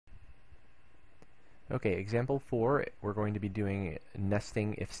Okay, example 4, we're going to be doing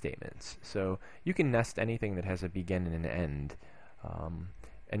nesting if statements. So you can nest anything that has a begin and an end.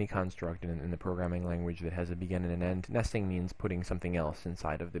 Any construct in the programming language that has a begin and an end. Nesting means putting something else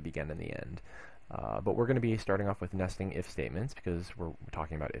inside of the begin and the end. But we're going to be starting off with nesting if statements because we're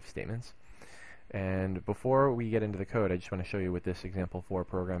talking about if statements. And before we get into the code, I just want to show you what this example 4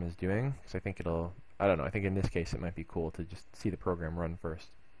 program is doing, because I think I don't know, I think in this case it might be cool to just see the program run first.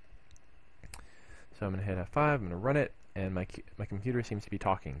 So I'm going to hit F5, I'm going to run it, and my computer seems to be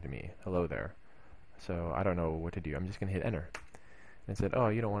talking to me. Hello there. So I don't know what to do. I'm just going to hit enter. And it said, oh,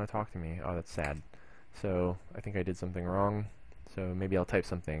 you don't want to talk to me. Oh, that's sad. So I think I did something wrong. So maybe I'll type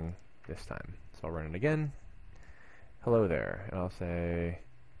something this time. So I'll run it again. Hello there. And I'll say,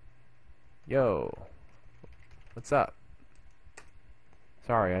 yo, what's up?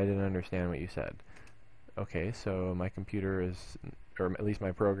 Sorry, I didn't understand what you said. Okay, so my computer is, or at least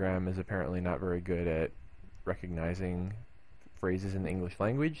my program is apparently not very good at recognizing phrases in the English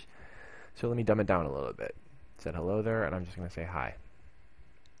language. So let me dumb it down a little bit. It said hello there, and I'm just going to say hi.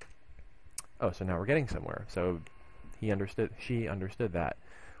 Oh, so now we're getting somewhere. So she understood that.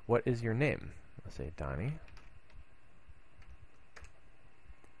 What is your name? I'll say Donnie.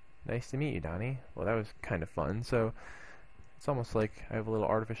 Nice to meet you, Donnie. Well, that was kind of fun. So it's almost like I have a little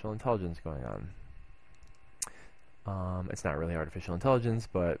artificial intelligence going on. It's not really artificial intelligence,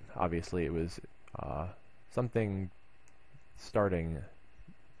 but obviously it was something starting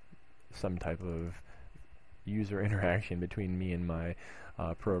some type of user interaction between me and my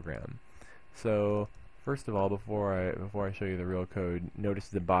program. So first of all, before I show you the real code, notice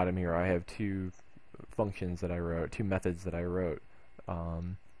at the bottom here I have two functions that I wrote, two methods that I wrote.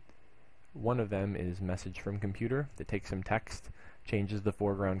 One of them is message from computer that takes some text, changes the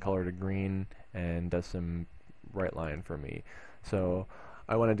foreground color to green, and does some write line for me. So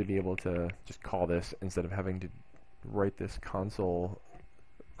I wanted to be able to just call this instead of having to write this console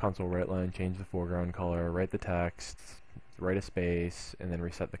write line, change the foreground color, write the text, write a space, and then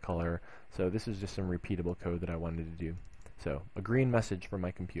reset the color. So this is just some repeatable code that I wanted to do. So a green message from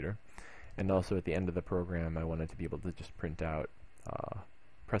my computer, and also at the end of the program I wanted to be able to just print out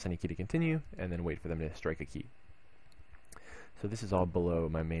press any key to continue, and then wait for them to strike a key. So this is all below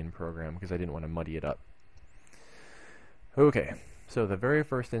my main program because I didn't want to muddy it up. Okay, so the very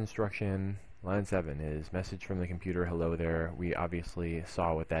first instruction, line 7, is message from the computer, hello there. We obviously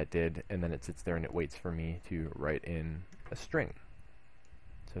saw what that did, and then it sits there and it waits for me to write in a string.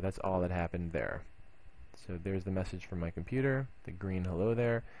 So that's all that happened there. So there's the message from my computer, the green hello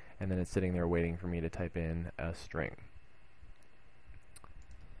there, and then it's sitting there waiting for me to type in a string.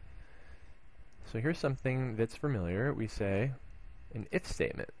 So here's something that's familiar. We say an if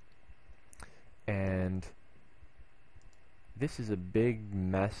statement. And this is a big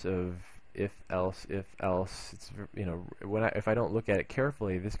mess of if else. It's, you know, if I don't look at it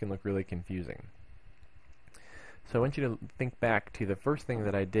carefully, this can look really confusing. So I want you to think back to the first thing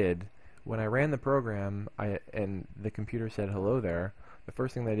that I did when I ran the program and the computer said hello there. The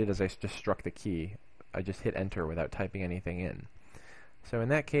first thing that I did is I just struck the key. I just hit enter without typing anything in. So in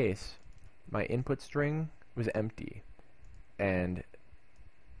that case, my input string was empty, and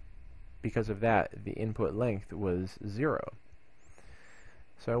because of that, the input length was 0.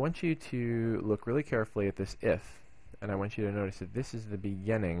 So I want you to look really carefully at this if, and I want you to notice that this is the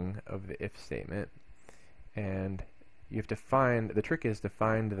beginning of the if statement, and you have to find, the trick is to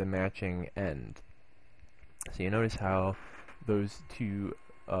find the matching end. So you notice how those two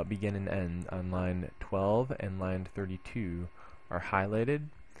begin and end on line 12 and line 32 are highlighted.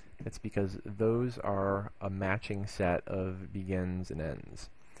 It's because those are a matching set of begins and ends.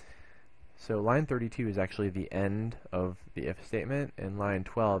 So line 32 is actually the end of the if statement, and line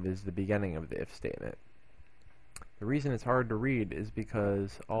 12 is the beginning of the if statement. The reason it's hard to read is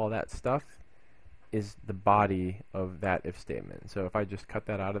because all that stuff is the body of that if statement. So if I just cut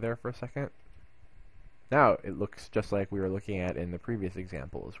that out of there for a second, now it looks just like we were looking at in the previous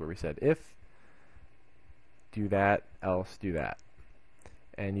examples where we said if, do that, else do that.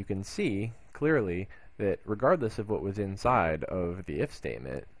 And you can see clearly that regardless of what was inside of the if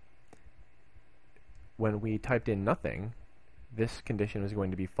statement, when we typed in nothing, this condition was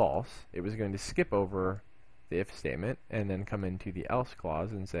going to be false. It was going to skip over the if statement and then come into the else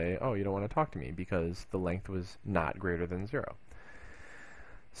clause and say, oh, you don't want to talk to me because the length was not greater than 0.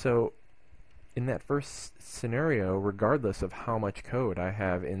 So in that first scenario, regardless of how much code I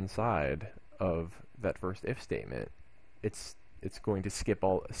have inside of that first if statement, it's going to skip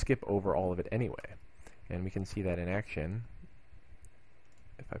over all of it anyway. And we can see that in action.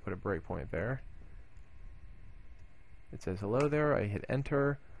 If I put a breakpoint there, it says hello there, I hit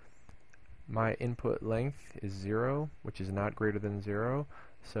enter, my input length is 0, which is not greater than 0,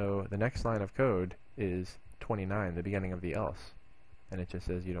 so the next line of code is 29, the beginning of the else, and it just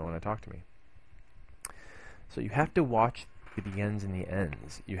says you don't want to talk to me. So you have to watch the begins and the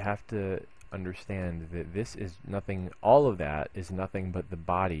ends. You have to understand that this is nothing, all of that is nothing but the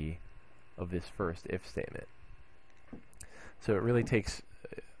body of this first if statement. So it really takes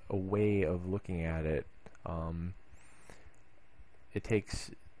a way of looking at it. It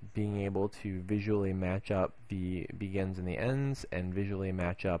takes being able to visually match up the begins and the ends, and visually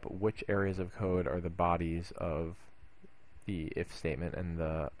match up which areas of code are the bodies of the if statement and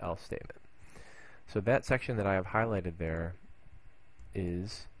the else statement. So that section that I have highlighted there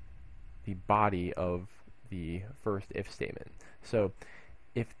is the body of the first if statement. So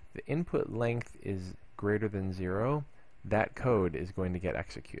if the input length is greater than 0, that code is going to get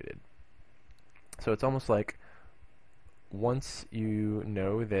executed. So it's almost like once you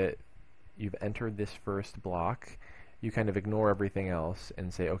know that you've entered this first block, you kind of ignore everything else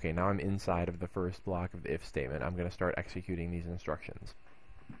and say, okay, now I'm inside of the first block of the if statement. I'm going to start executing these instructions.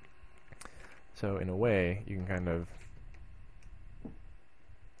 So in a way, you can kind of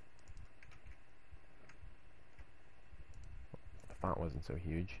the font wasn't so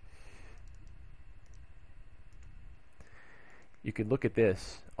huge. You could look at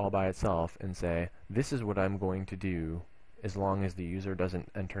this all by itself and say, this is what I'm going to do as long as the user doesn't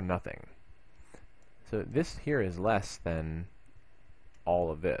enter nothing. So this here is less than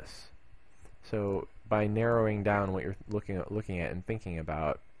all of this. So by narrowing down what you're looking at and thinking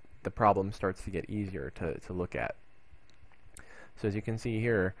about, the problem starts to get easier to look at. So as you can see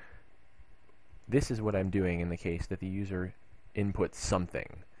here, this is what I'm doing in the case that the user inputs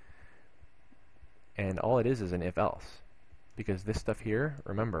something. And all it is an if-else. Because this stuff here,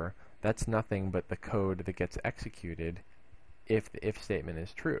 remember, that's nothing but the code that gets executed if the if statement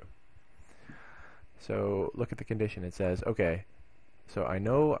is true. So look at the condition. It says, okay, so I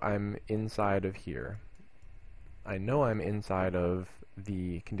know I'm inside of here. I know I'm inside of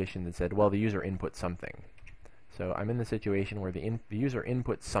the condition that said, well, the user input something. So I'm in the situation where the user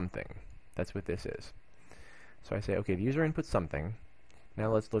inputs something. That's what this is. So I say, okay, the user inputs something.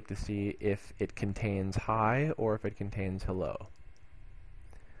 Now let's look to see if it contains hi or if it contains hello.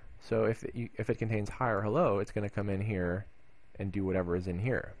 So if it contains hi or hello, it's going to come in here and do whatever is in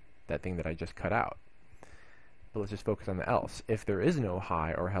here, that thing that I just cut out. But let's just focus on the else. If there is no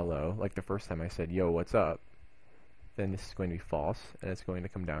hi or hello, like the first time I said, yo, what's up, then this is going to be false, and it's going to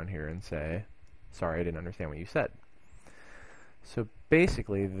come down here and say, sorry, I didn't understand what you said. So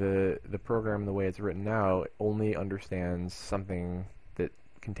basically, the program, the way it's written now, only understands something that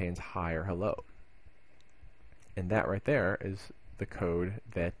contains hi or hello. And that right there is the code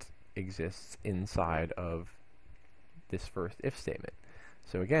that exists inside of this first if statement.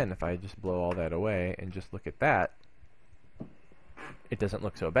 So again, if I just blow all that away and just look at that, it doesn't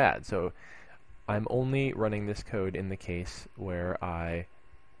look so bad. So I'm only running this code in the case where I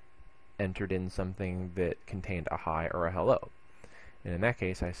entered in something that contained a hi or a hello. And in that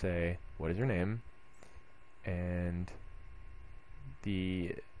case, I say, what is your name? And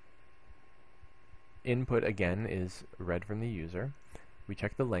the input, again, is read from the user. We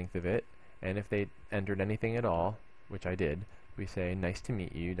check the length of it, and if they entered anything at all, which I did, we say, nice to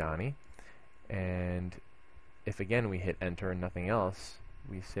meet you, Donnie. And if, again, we hit enter and nothing else,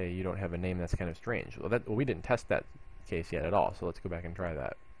 we say, you don't have a name, that's kind of strange. Well, we didn't test that case yet at all, so let's go back and try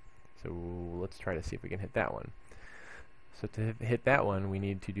that. So let's try to see if we can hit that one. So to hit that one, we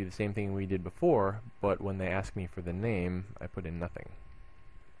need to do the same thing we did before, but when they ask me for the name, I put in nothing.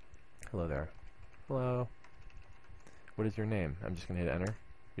 Hello there. Hello. What is your name? I'm just going to hit enter.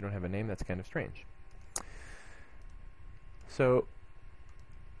 You don't have a name? That's kind of strange. So,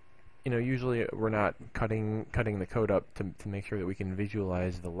 you know, usually we're not cutting the code up to make sure that we can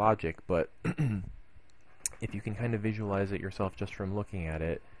visualize the logic, but if you can kind of visualize it yourself just from looking at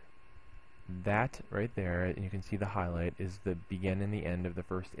it, that right there, and you can see the highlight, is the begin and the end of the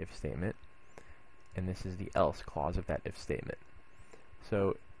first if statement, and this is the else clause of that if statement.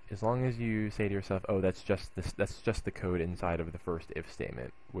 So as long as you say to yourself, oh, that's just the code inside of the first if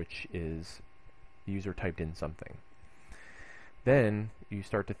statement, which is the user typed in something, then you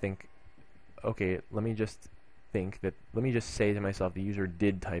start to think, okay, let me just say to myself, the user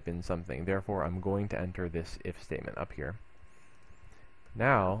did type in something, therefore I'm going to enter this if statement up here.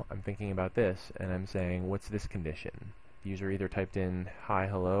 Now I'm thinking about this, and I'm saying, what's this condition? The user either typed in hi,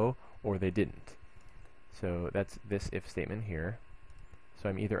 hello, or they didn't. So that's this if statement here. So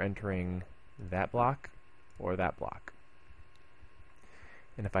I'm either entering that block or that block.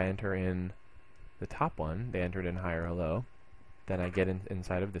 And if I enter in the top one, they entered in hi or hello, then I get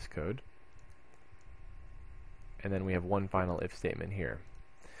inside of this code. and then we have one final if statement here.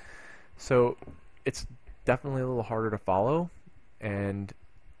 So it's definitely a little harder to follow, and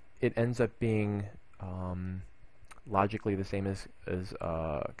it ends up being logically the same as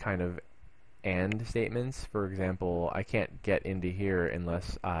kind of AND statements. For example, I can't get into here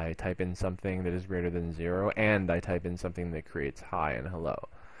unless I type in something that is greater than 0 and I type in something that creates hi and hello.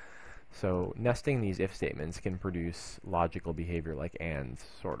 So nesting these if statements can produce logical behavior like AND,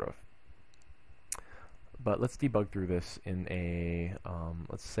 sort of. But let's debug through this in a,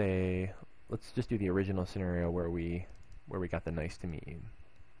 let's just do the original scenario where we got the nice to meet you.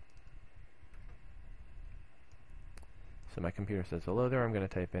 So my computer says hello there. I'm going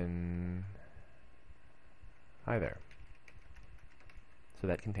to type in hi there. So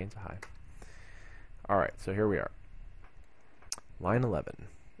that contains a hi. Alright, so here we are. Line 11.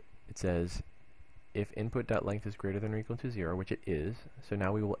 It says if input.length is greater than or equal to 0, which it is, so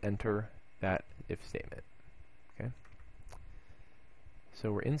now we will enter that if statement. Okay?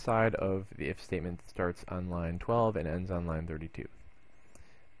 So we're inside of the if statement that starts on line 12 and ends on line 32.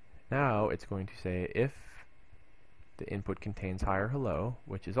 Now it's going to say if the input contains hi or hello,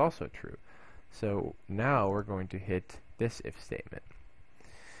 which is also true. So now we're going to hit this if statement.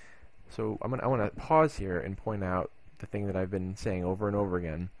 So I want to pause here and point out the thing that I've been saying over and over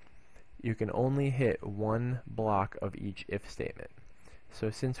again. You can only hit one block of each if statement. So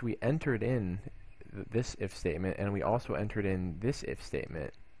since we entered in this if statement and we also entered in this if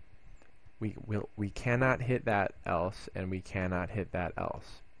statement, we cannot hit that else and we cannot hit that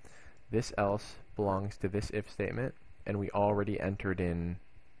else. This else belongs to this if statement, and we already entered in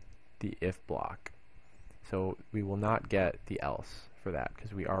the if block. So we will not get the else for that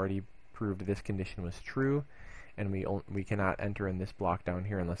because we already proved this condition was true, and we cannot enter in this block down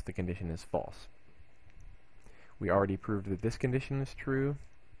here unless the condition is false. We already proved that this condition is true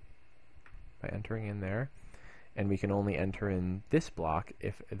by entering in there, and we can only enter in this block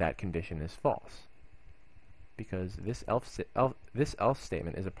if that condition is false, because this else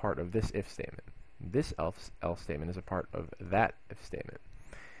statement is a part of this if statement. This else statement is a part of that if statement.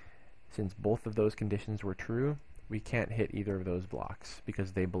 Since both of those conditions were true, we can't hit either of those blocks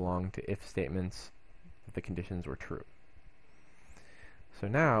because they belong to if statements that the conditions were true. So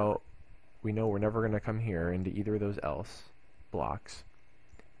now we know we're never going to come here into either of those else blocks,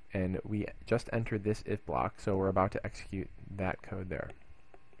 and we just entered this if block, so we're about to execute that code there.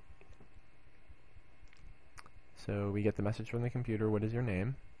 So we get the message from the computer, what is your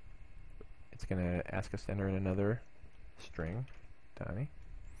name? It's going to ask us to enter in another string, Donnie.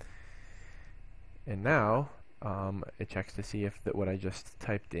 And now it checks to see if what I just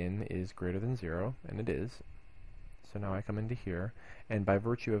typed in is greater than 0, and it is. So now I come into here, and by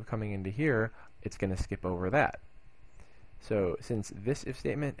virtue of coming into here, it's going to skip over that. So since this if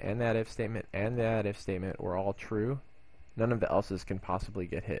statement and that if statement and that if statement were all true, none of the else's can possibly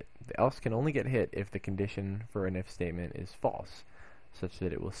get hit. The else can only get hit if the condition for an if statement is false, such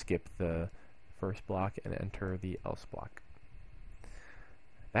that it will skip the first block and enter the else block.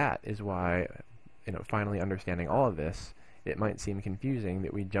 That is why, finally understanding all of this, it might seem confusing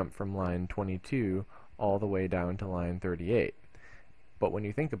that we jump from line 22 all the way down to line 38. But when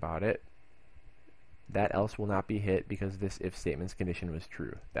you think about it, that else will not be hit because this if statement's condition was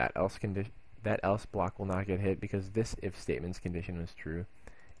true. That else block will not get hit because this if statement's condition was true.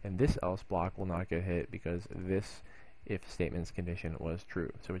 And this else block will not get hit because this if statement's condition was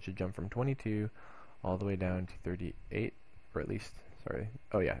true. So it should jump from 22 all the way down to 38, or at least, sorry,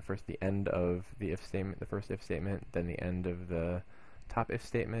 oh yeah, first the end of the if statement, the first if statement, then the end of the top if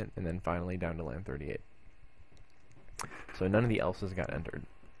statement, and then finally down to line 38. So none of the else's got entered.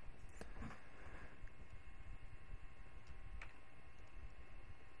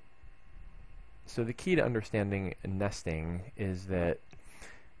 So the key to understanding nesting is that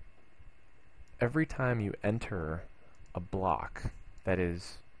every time you enter a block that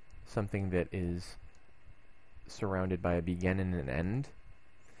is something that is surrounded by a begin and an end,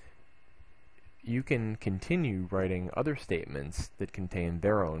 you can continue writing other statements that contain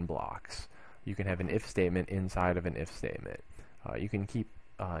their own blocks. You can have an if statement inside of an if statement. You can keep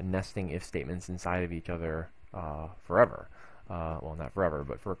nesting if statements inside of each other forever. Well, not forever,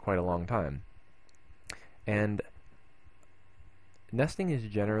 but for quite a long time. And nesting is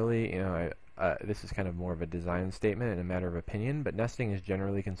generally, this is kind of more of a design statement and a matter of opinion, but nesting is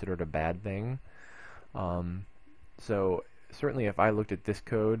generally considered a bad thing. So certainly if I looked at this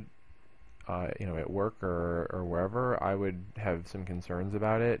code, at work or wherever, I would have some concerns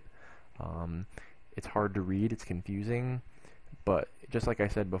about it. It's hard to read, it's confusing, but just like I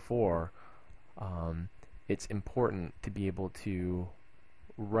said before, it's important to be able to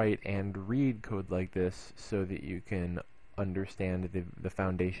write and read code like this so that you can understand the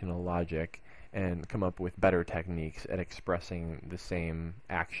foundational logic and come up with better techniques at expressing the same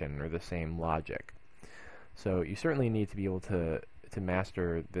action or the same logic. So you certainly need to be able to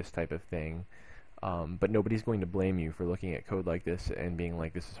master this type of thing, but nobody's going to blame you for looking at code like this and being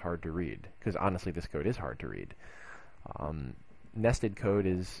like, this is hard to read, because honestly this code is hard to read. Nested code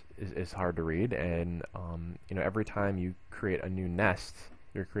is hard to read, and every time you create a new nest,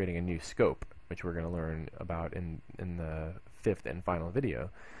 you're creating a new scope, which we're going to learn about in the 5th and final video.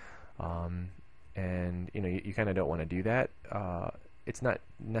 And you kind of don't want to do that. It's not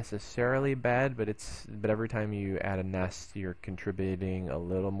necessarily bad, but every time you add a nest, you're contributing a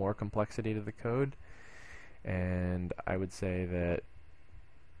little more complexity to the code. And I would say that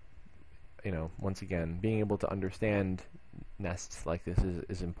once again, being able to understand nests like this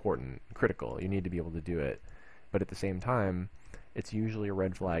is important, critical. You need to be able to do it. But at the same time, it's usually a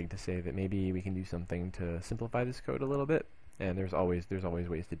red flag to say that maybe we can do something to simplify this code a little bit, and there's always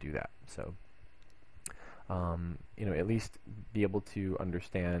ways to do that. So at least be able to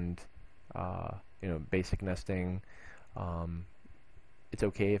understand basic nesting. It's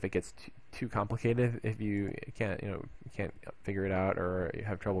okay if it gets too complicated. If you can't figure it out or you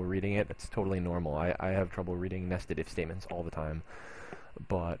have trouble reading it, it's totally normal. I have trouble reading nested if statements all the time,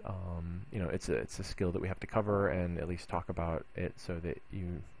 but it's a skill that we have to cover and at least talk about it so that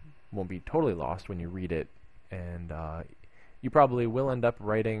you won't be totally lost when you read it. And you probably will end up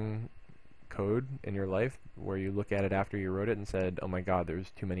writing code in your life where you look at it after you wrote it and said, oh my god, there's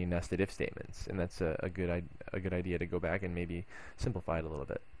too many nested if statements, and that's a good idea to go back and maybe simplify it a little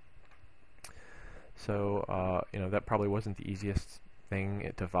bit. So that probably wasn't the easiest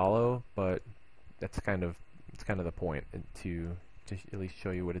thing to follow, but it's kind of the point, to at least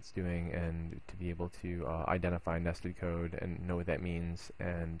show you what it's doing and to be able to identify nested code and know what that means,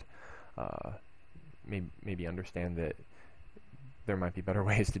 and maybe understand that there might be better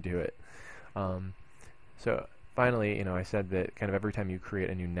ways to do it. So finally, I said that kind of every time you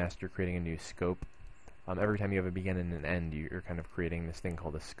create a new nest, you're creating a new scope. Every time you have a begin and an end, you're kind of creating this thing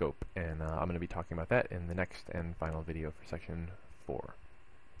called a scope, and I'm going to be talking about that in the next and final video for section 4.